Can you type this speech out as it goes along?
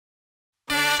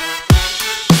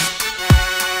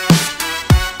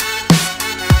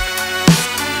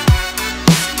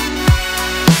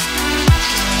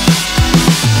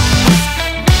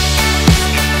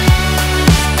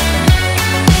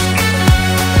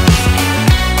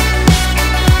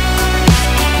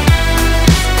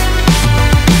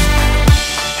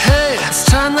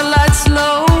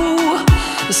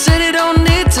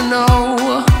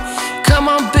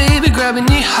grab your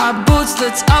knee high boots,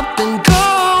 let's up and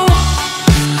go.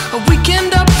 A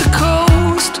weekend up the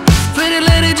coast, pretty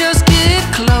lady just get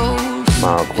close.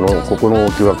 ここの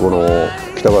沖はこの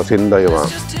北は仙台湾、あ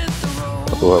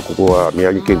とはここは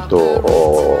宮城県と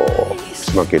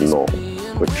島県の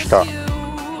北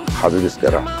はずです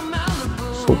から、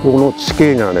そこの地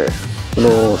形がね、こ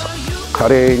のカ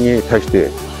レーに対し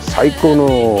て最高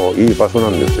のいい場所な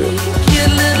んですよ。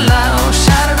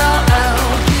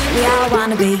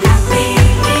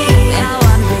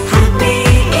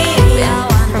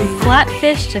From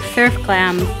flatfish to surf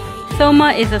clams,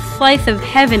 Soma is a slice of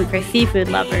heaven for seafood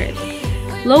lovers.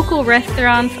 Local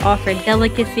restaurants offer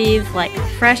delicacies like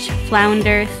fresh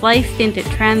flounder sliced into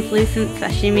translucent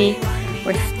sashimi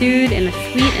or stewed in a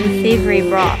sweet and savory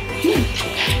broth.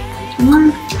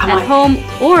 At home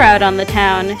or out on the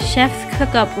town, chefs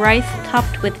cook up rice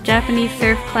topped with Japanese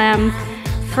surf clams,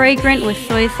 fragrant with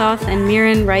soy sauce and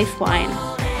mirin rice wine.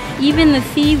 Even the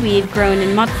seaweed grown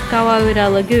in Matsukawa-ura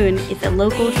Lagoon is a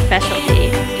local specialty.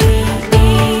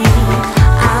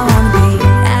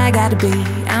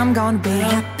 I'm gonna be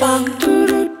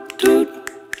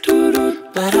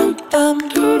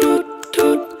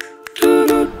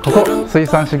ここ水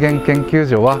産資源研究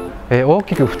所は大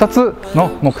きく2つ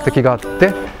の目的があっ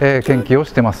て研究を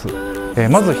しています。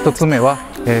まず1つ目は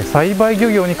栽培漁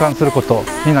業に関すること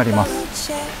になりま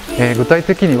す。具体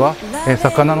的には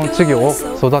魚の稚魚を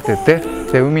育て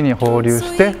て海に放流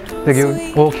して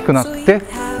大きくなって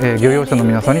漁業者の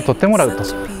皆さんに取ってもらうと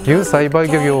いう栽培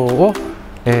漁業を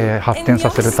発展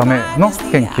させるための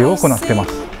研究を行っていま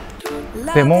す。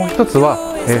でもう一つは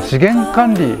資源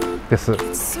管理です。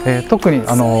特に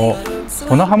小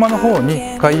名浜の方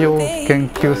に海洋研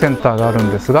究センターがある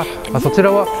んですが、そち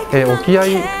らは沖合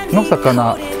の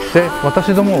魚で、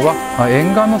私どもは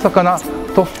沿岸の魚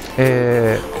と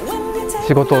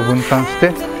仕事を分担し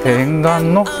て沿岸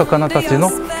の魚たちの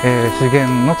資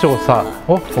源の調査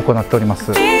を行っておりま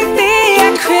す。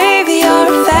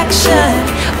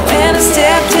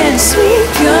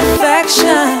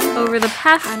Over the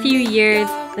past few years,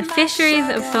 the fisheries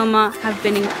of Soma have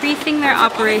been increasing their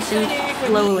operations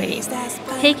slowly,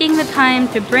 taking the time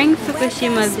to bring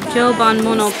Fukushima's Joban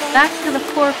Mono back to the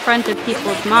forefront of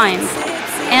people's minds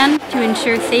and to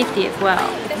ensure safety as well.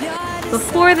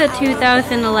 Before the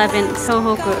 2011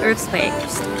 Tohoku earthquake,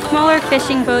 smaller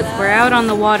fishing boats were out on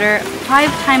the water 5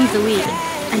 times a week,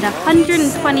 and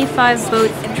 125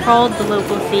 boats trawled the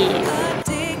local seas.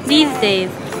 These days,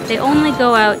 they only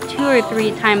go out 2 or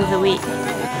 3 times a week.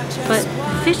 But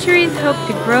the fisheries hope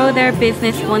to grow their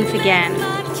business once again.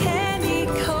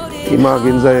 今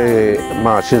現在、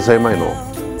震災前の、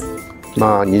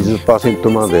20%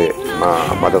 まで、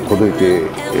まだ届いて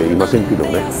いませんけど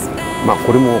ね、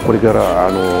これもこれから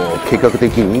計画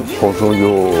的に放送業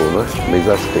を、目指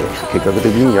して計画的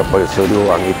にやっぱり数量を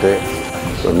上げて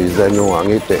水材料を上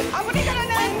げて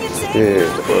で、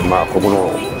ここ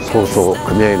の放送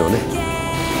組合のね、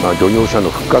漁業者の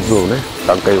復活をね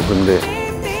段階を踏んで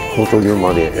放送業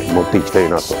まで持っていきたい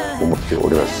なと思ってお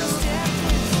ります。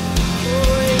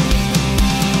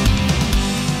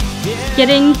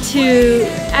Getting to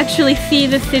actually see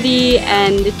the city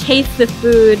and taste the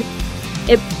food,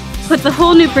 it puts a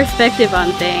whole new perspective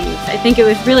on things. I think it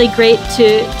was really great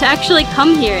to actually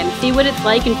come here and see what it's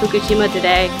like in Fukushima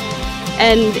today.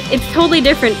 And it's totally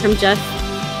different from just,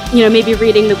 maybe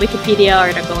reading the Wikipedia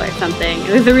article or something.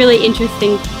 It was a really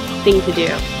interesting thing to do.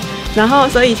 然后，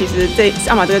所以其实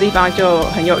萨马这个地方就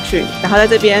很有趣。然后在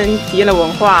这边体验了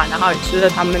文化，然后也吃了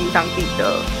他们当地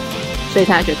的，所以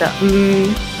才觉得，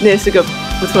那是个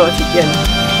不错的体验。